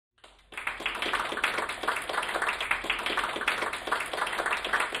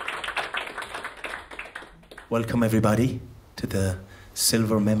Welcome everybody to the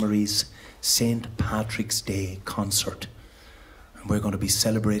Silver Memories St. Patrick's Day concert. And we're going to be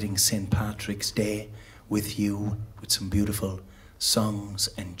celebrating St. Patrick's Day with you, with some beautiful songs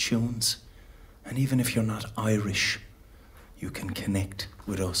and tunes. And even if you're not Irish, you can connect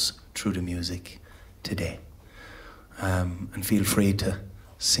with us through the music today. And feel free to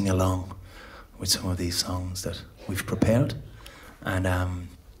sing along with some of these songs that we've prepared. And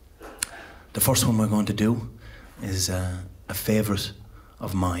the first one we're going to do is a favourite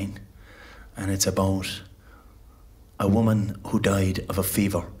of mine, and it's about a woman who died of a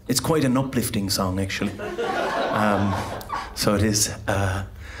fever. It's quite an uplifting song, actually. So it is,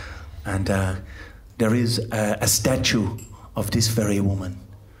 and there is a statue of this very woman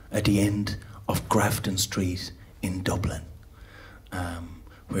at the end of Grafton Street in Dublin,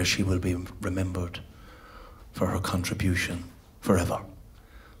 where she will be remembered for her contribution forever.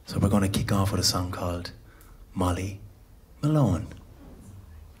 So we're going to kick off with a song called Molly Malone.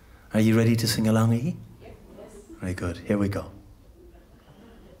 Are you ready to sing along, E? Yes. Very good. Here we go.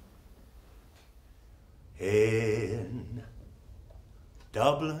 In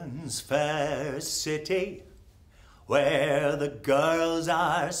Dublin's fair city, where the girls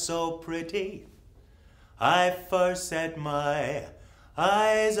are so pretty, I first set my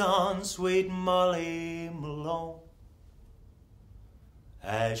eyes on sweet Molly Malone.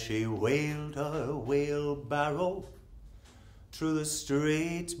 As she wheeled her wheelbarrow through the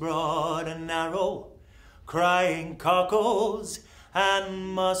streets broad and narrow, crying cockles and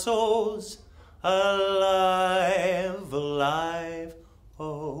mussels, alive, alive,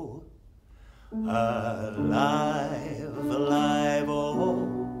 oh, alive, alive, oh,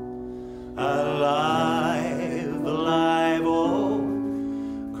 alive, alive, oh,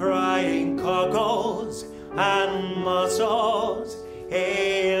 crying cockles and mussels,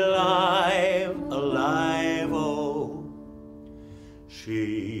 alive, alive, oh.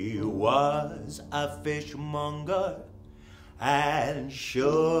 She was a fishmonger, and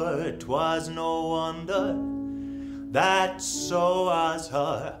sure 'twas no wonder that so was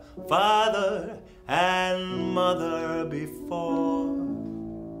her father and mother before.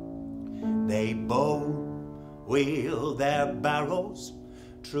 They both wheeled their barrows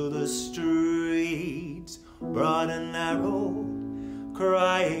through the streets broad and narrow,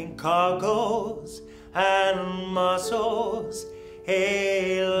 crying cockles and mussels,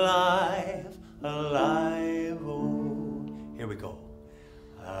 alive, alive, oh. Here we go.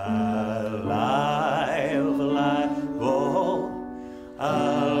 Alive, alive, oh,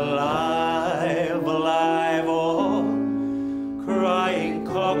 alive, alive, oh, crying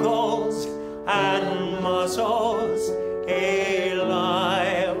cockles and mussels,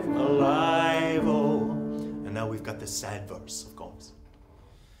 alive, alive, oh. And now we've got the sad verse, of course.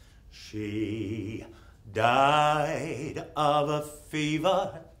 She died of a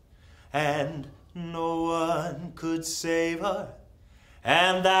fever, and no one could save her,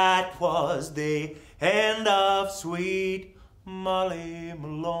 and that was the end of sweet Molly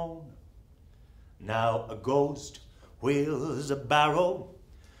Malone. Now a ghost wheels a barrow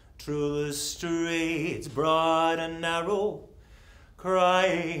through the streets broad and narrow,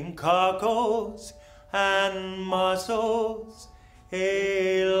 crying cockles and mussels,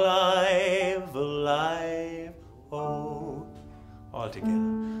 alive, alive, oh. All together.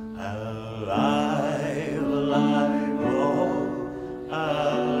 Alive, alive, oh.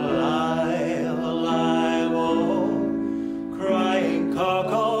 Alive, alive, oh. Crying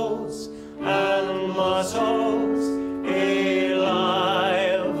cockles and mussels,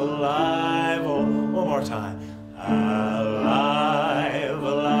 alive, alive, oh. One more time. Alive,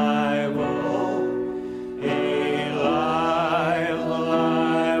 alive, oh. Alive,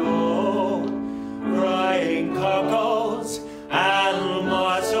 alive, oh. Crying cockles and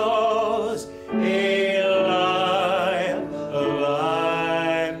mussels, alive,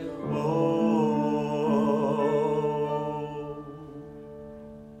 alive, oh.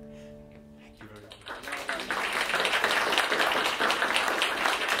 Thank you very much.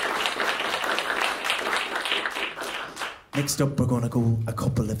 Next up, we're going to go a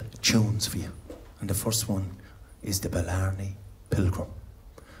couple of tunes for you. And the first one is the Blarney Pilgrim.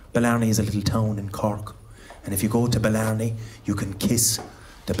 Blarney is a little town in Cork. And if you go to Blarney, you can kiss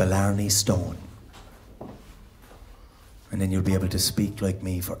the Blarney stone. And then you'll be able to speak like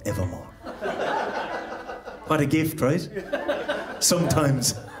me forevermore. What a gift, right?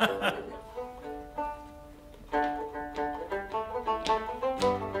 Sometimes.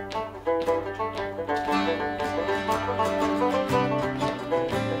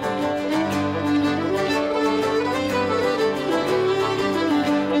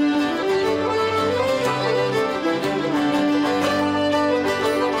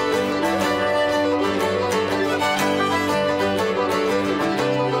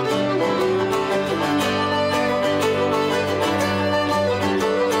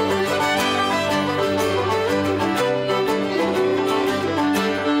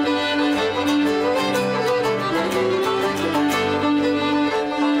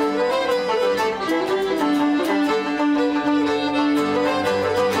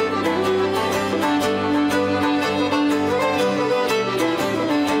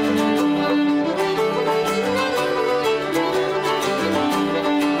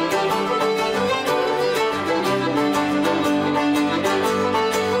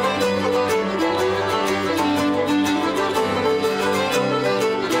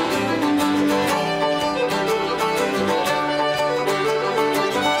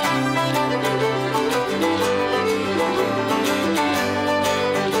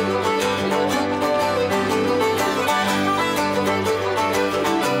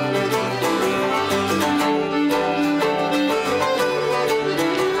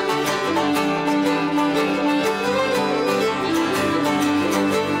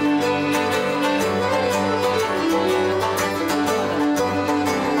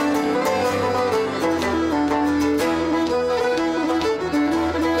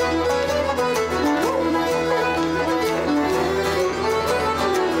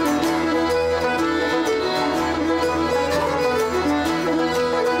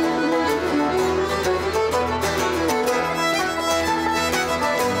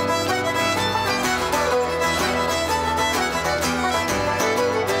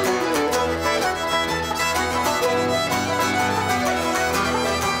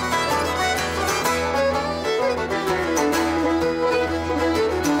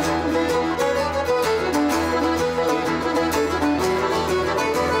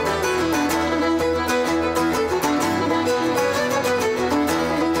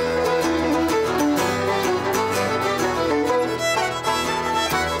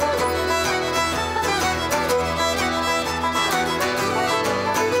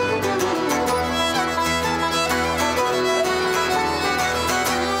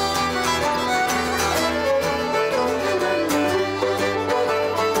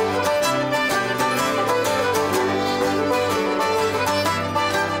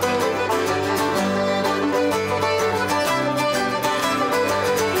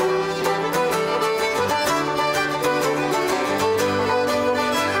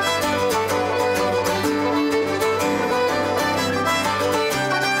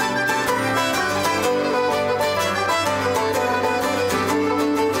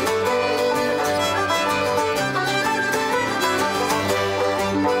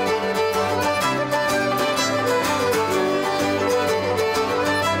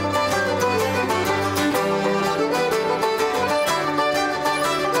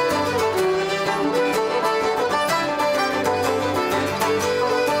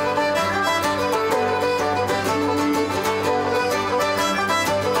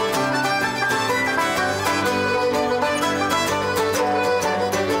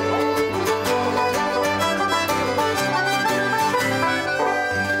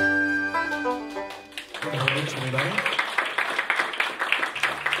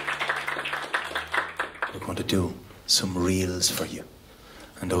 some reels for you.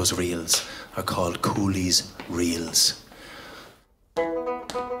 And those reels are called Cooley's Reels.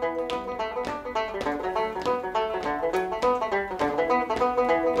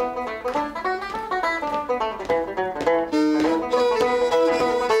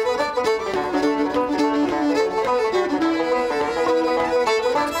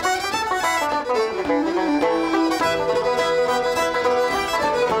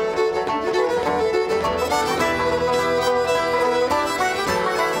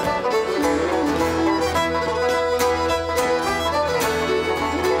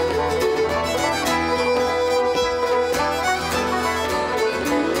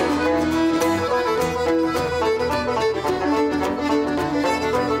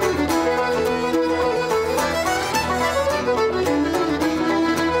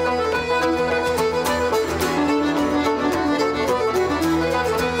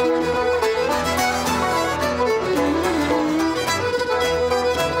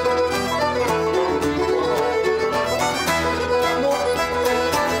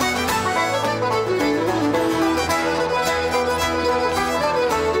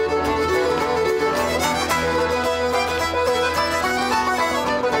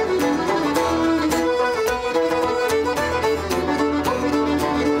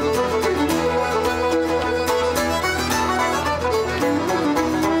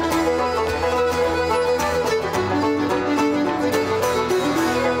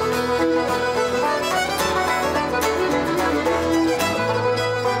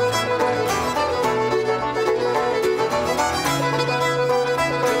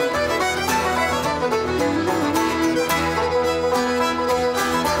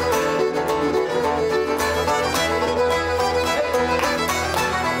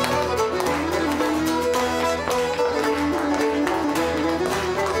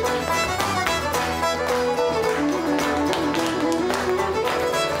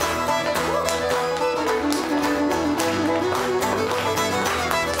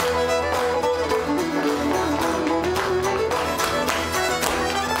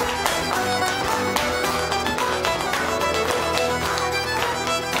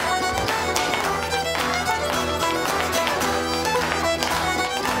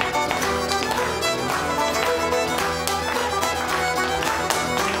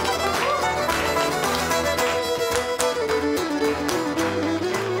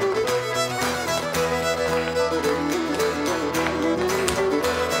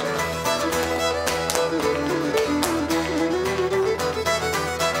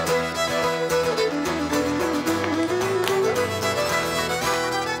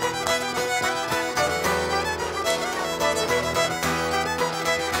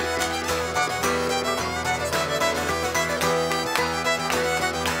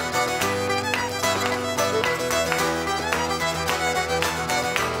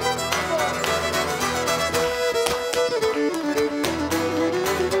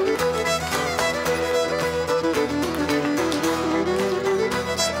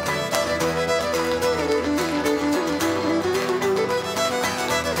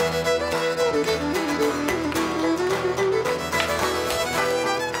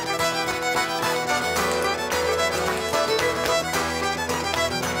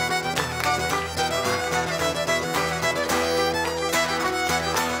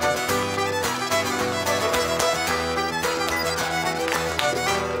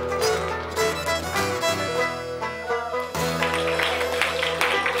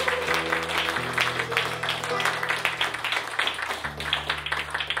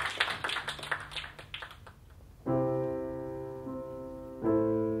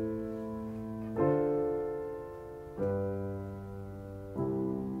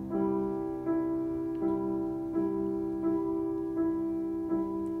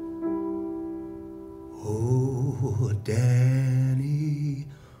 Danny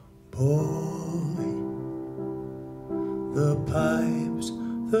boy, the pipes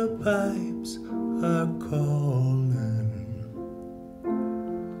are calling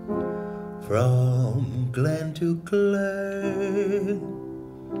from glen to glen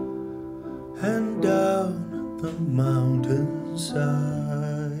and down the mountainside.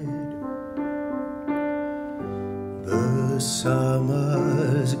 The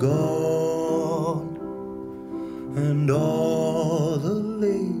summer's gone and all the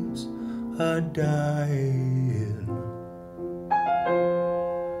leaves are dying.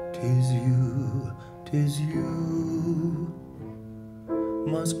 'Tis you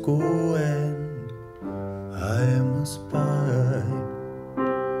must go and I must bide.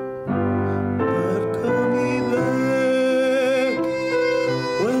 But come ye back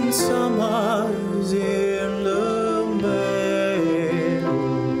when summer's in the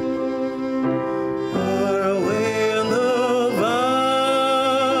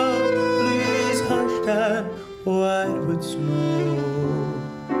with snow.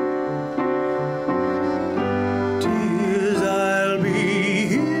 Tears I'll be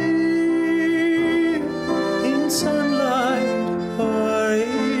here in sunlight or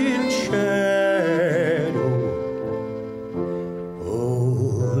in shadow.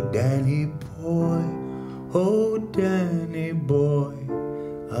 Oh, Danny boy, oh, Danny boy,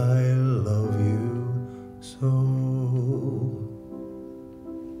 I love you so.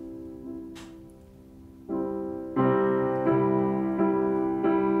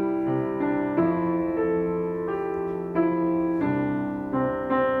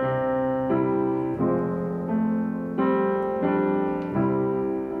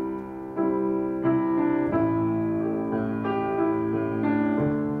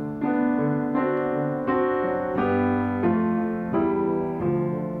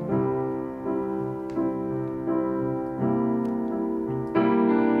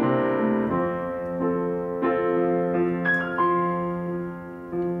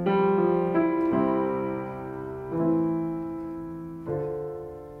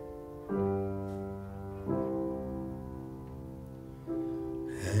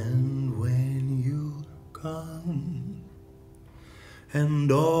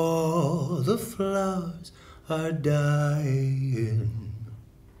 And all the flowers are dying,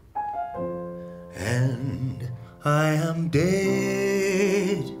 and I am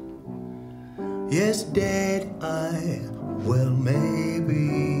dead. Yes, dead I, well,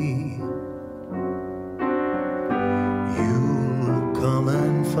 maybe you'll come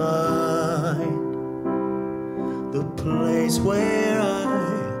and find the place where I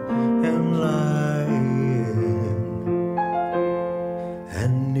am lying,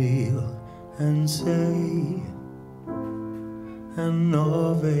 and kneel and say an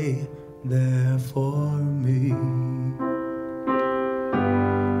Ave there for me.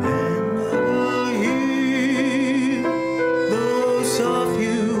 And I will hear the soft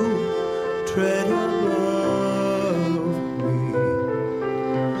you tread above me,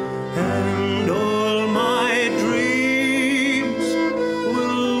 and all my dreams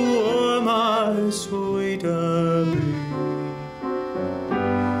will warm my sweeter be.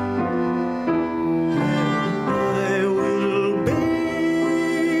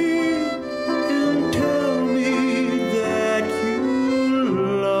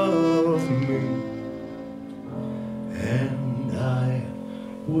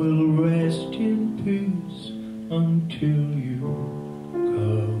 Until you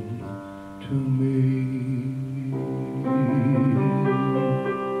come to me.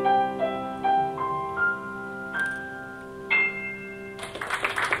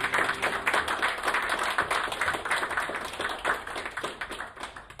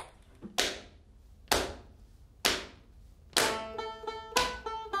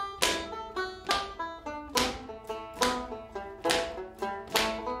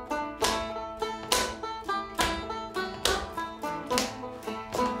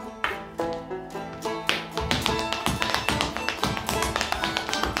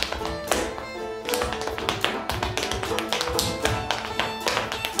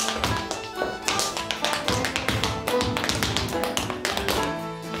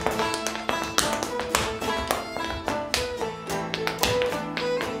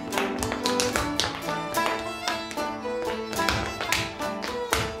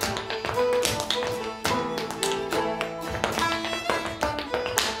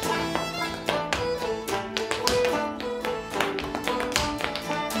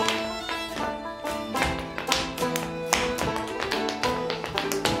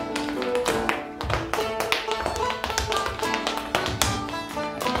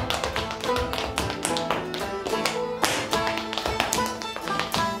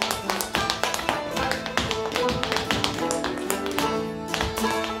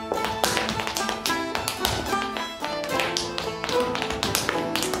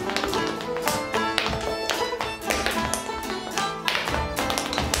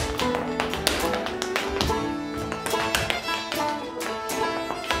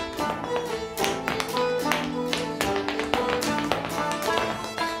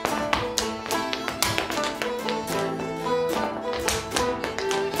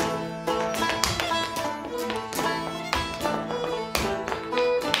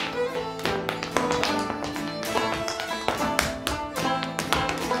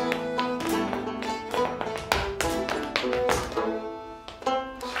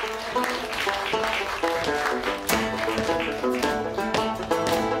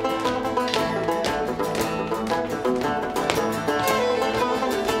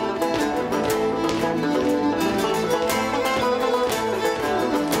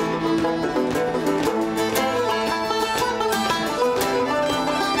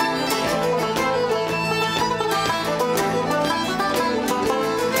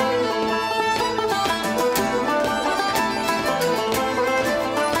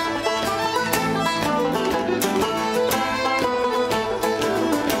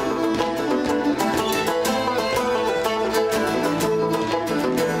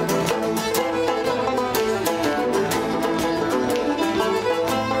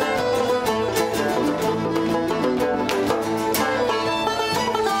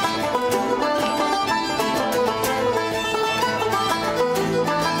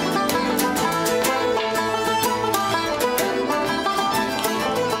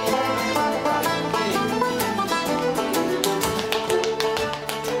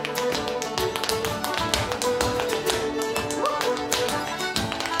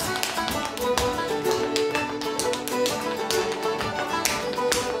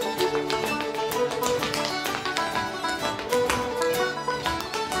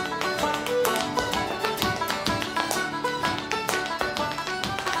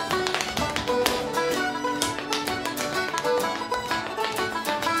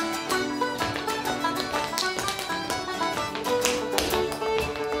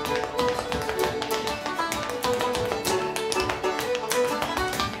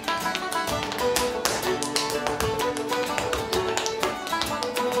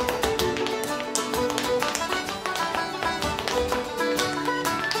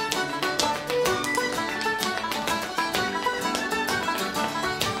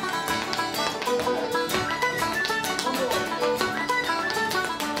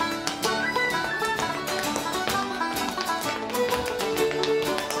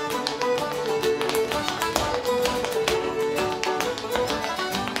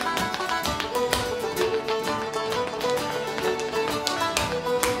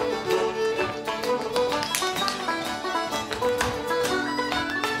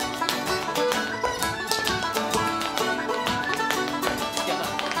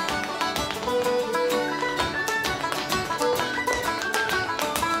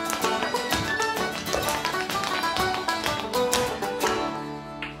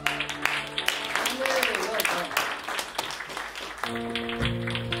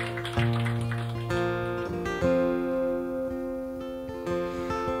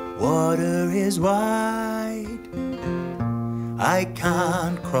 Water is wide, I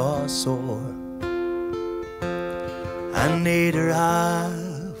can't cross o'er, and neither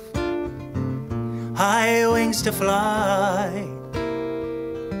have high wings to fly.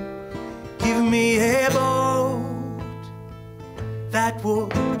 Give me a boat that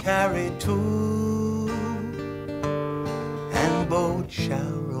would carry two, and boat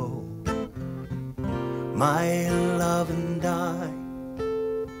shall row, my love and I.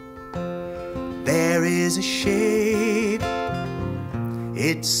 There is a ship,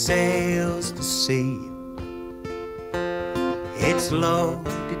 it sails the sea, it's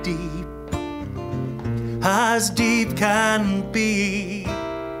loaded deep, as deep can be,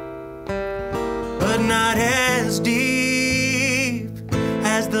 but not as deep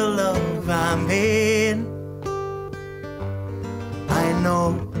as the love I'm in. I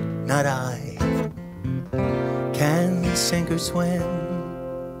know not I can sink or swim.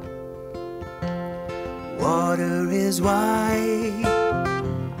 Water is wide,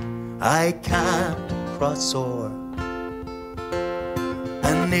 I can't cross o'er,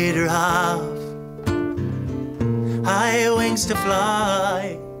 and neither have high wings to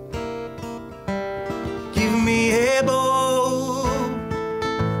fly. Give me a boat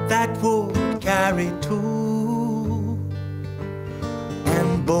that would carry two,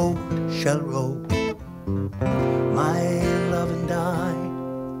 and boat shall row, my love and I.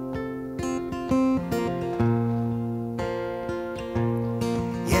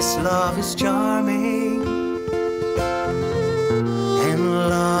 Yes, love is charming, and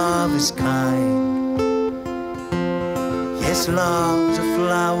love is kind. Yes, love's a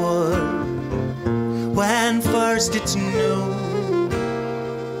flower when first it's new.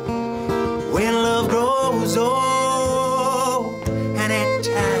 When love grows old and it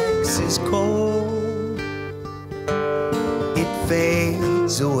taxes cold, it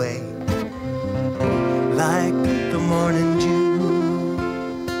fades away like the morning dew.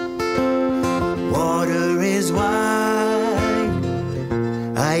 Water is wide,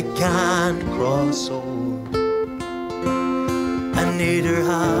 I can't cross o'er, and neither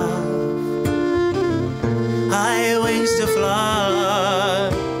have high wings to fly.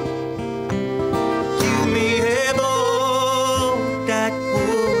 Give me a boat that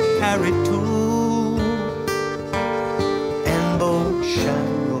would carry two, and boat shall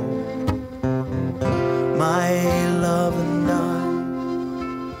row, my love and I,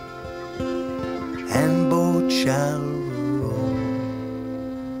 and boat shall row,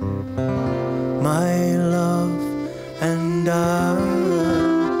 my love and I.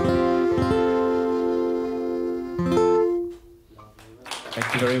 Thank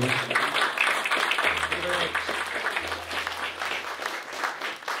you very much.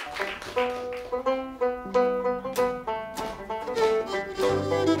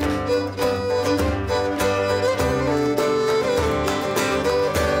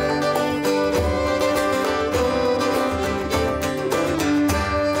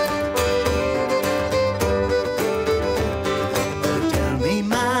 Tell me,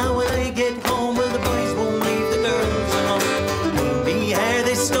 Ma, when I get home, will the boys won't leave the girls alone? Won't be here,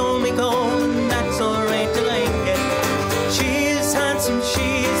 they stole me home, and that's alright till I get. She is handsome,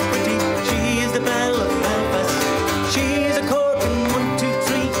 she is pretty, she is the belle of Belfast. She is a Coorparoo, 1, 2,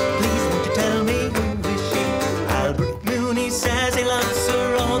 3. Please won't you tell me who is she? Albert Mooney says he loves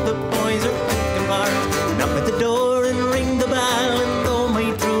her, all the boys are picking apart. Knock at the door and ring the bell, and oh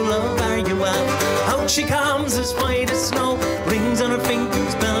my true love, are you well? Out she comes as white as snow, rings on her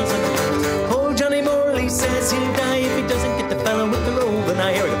fingers, bells on her toes. Old Johnny Morley says he'll die if he doesn't get the fella with the robe, and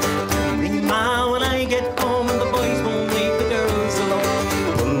I hear him. Tell me, Ma, when I get home, and the boys won't leave the girls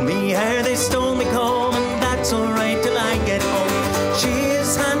alone. Pull me hair, they stole me comb, and that's alright till I get home. She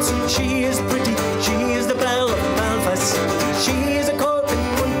is handsome, she is pretty, she is the belle of Belfast. She is a Coorparoo,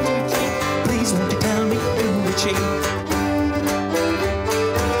 1, 2, 3. Please won't you tell me who is she?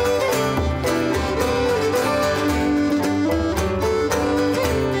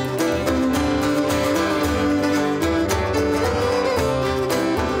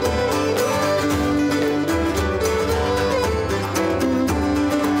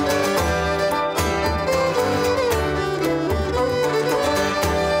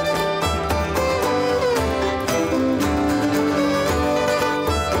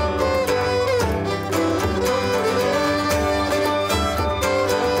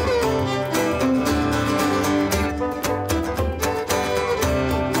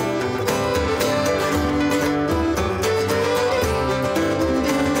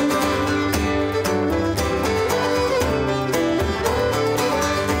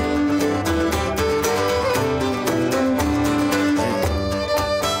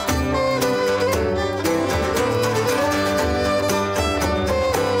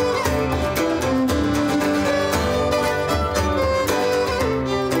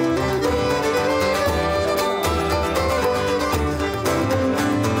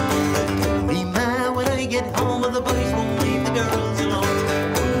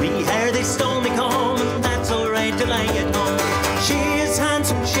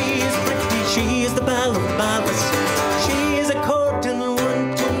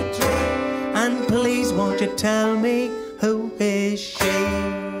 Won't you tell me who is she?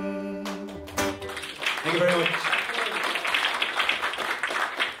 Thank you very much.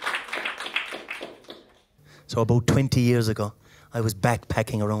 So about 20 years ago, I was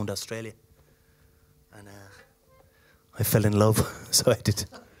backpacking around Australia. And I fell in love, so I did.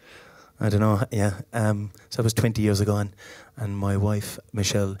 I don't know, yeah. So it was 20 years ago, and my wife,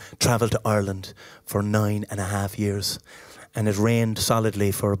 Michelle, travelled to Ireland for 9.5 years. And it rained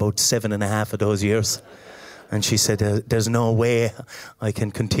solidly for about 7.5 of those years. And she said, there's no way I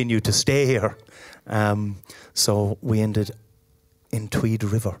can continue to stay here. So we ended in Tweed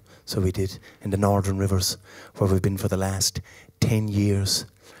River. So we did, in the Northern Rivers, where we've been for the last 10 years.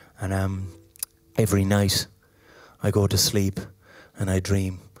 And every night I go to sleep and I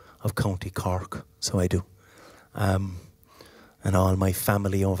dream of County Cork. So I do. And all my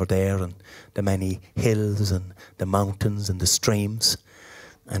family over there, and the many hills and the mountains and the streams.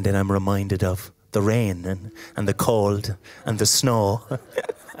 And then I'm reminded of the rain and the cold and the snow.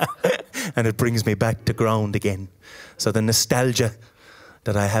 And it brings me back to ground again. So the nostalgia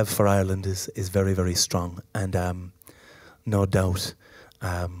that I have for Ireland is very, very strong. And no doubt,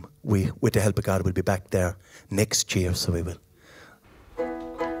 with the help of God, we'll be back there next year, so we will.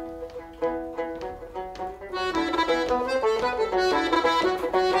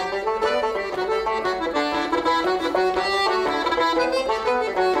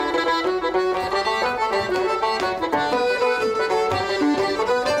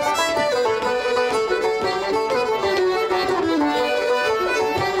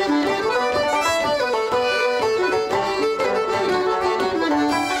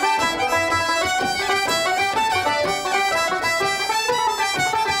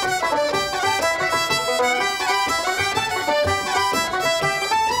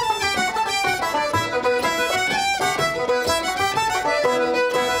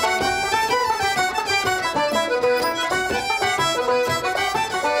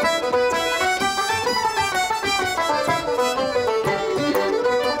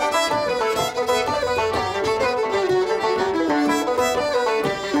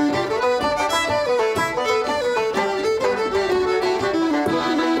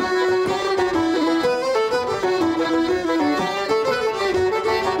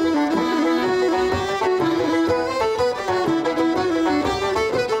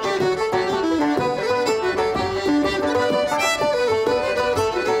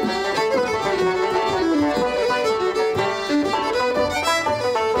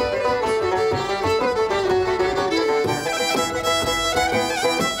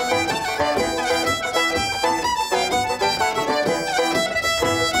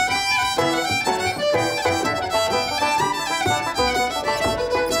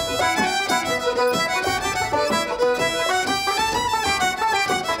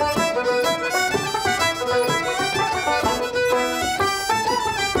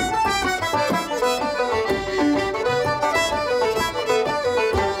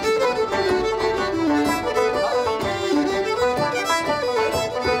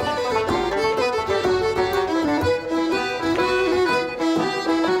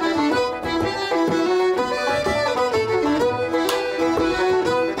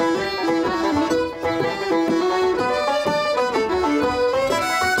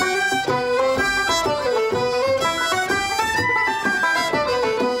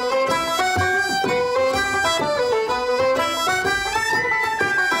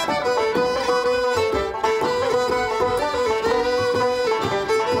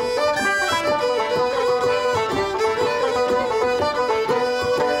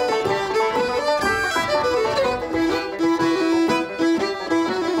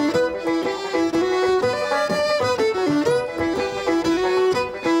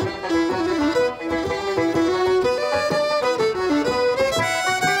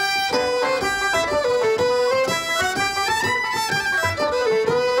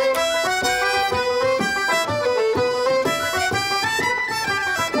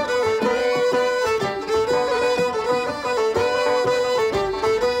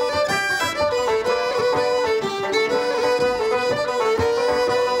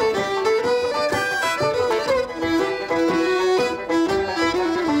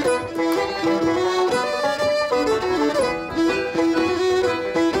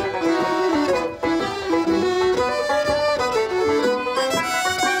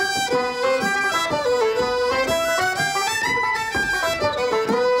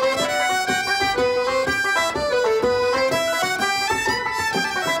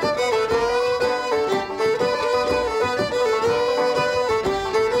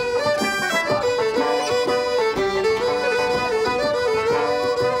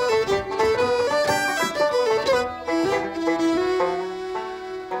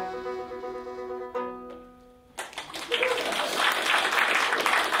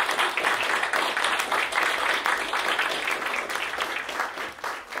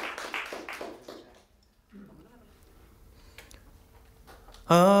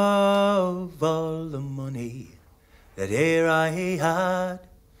 Of all the money that e'er I had,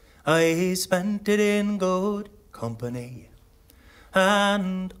 I spent it in good company,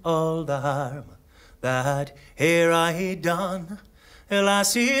 and all the harm that e'er I done,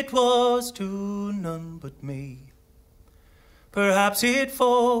 alas, it was to none but me. Perhaps it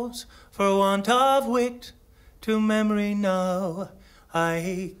falls for want of wit to memory now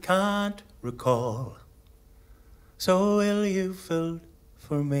I can't recall. So will you fill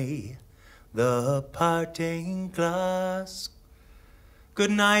for me the parting glass?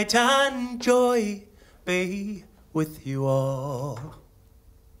 Good night and joy be with you all.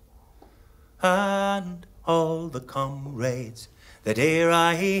 And all the comrades that e'er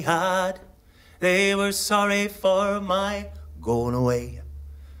I had, they were sorry for my going away.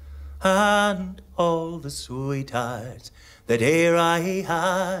 And all the sweethearts that e'er I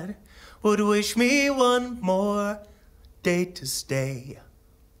had would wish me one more day to stay.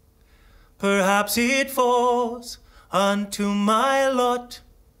 Perhaps it falls unto my lot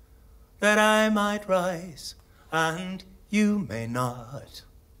that I might rise and you may not.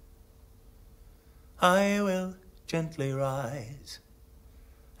 I will gently rise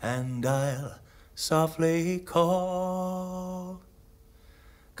and I'll softly call.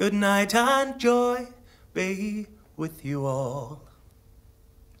 Good night and joy be with you all.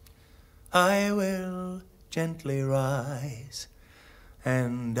 I will gently rise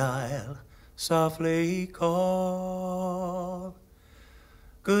and I'll softly call.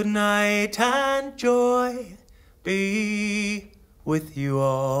 Good night and joy be with you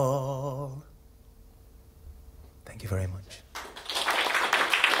all. Thank you very much.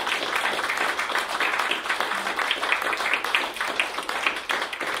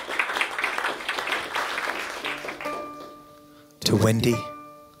 To Wendy,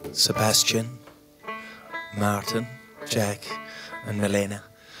 Sebastian, Martin, Jack, and Melina,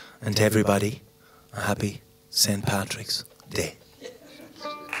 and everybody, a happy St. Patrick's Day.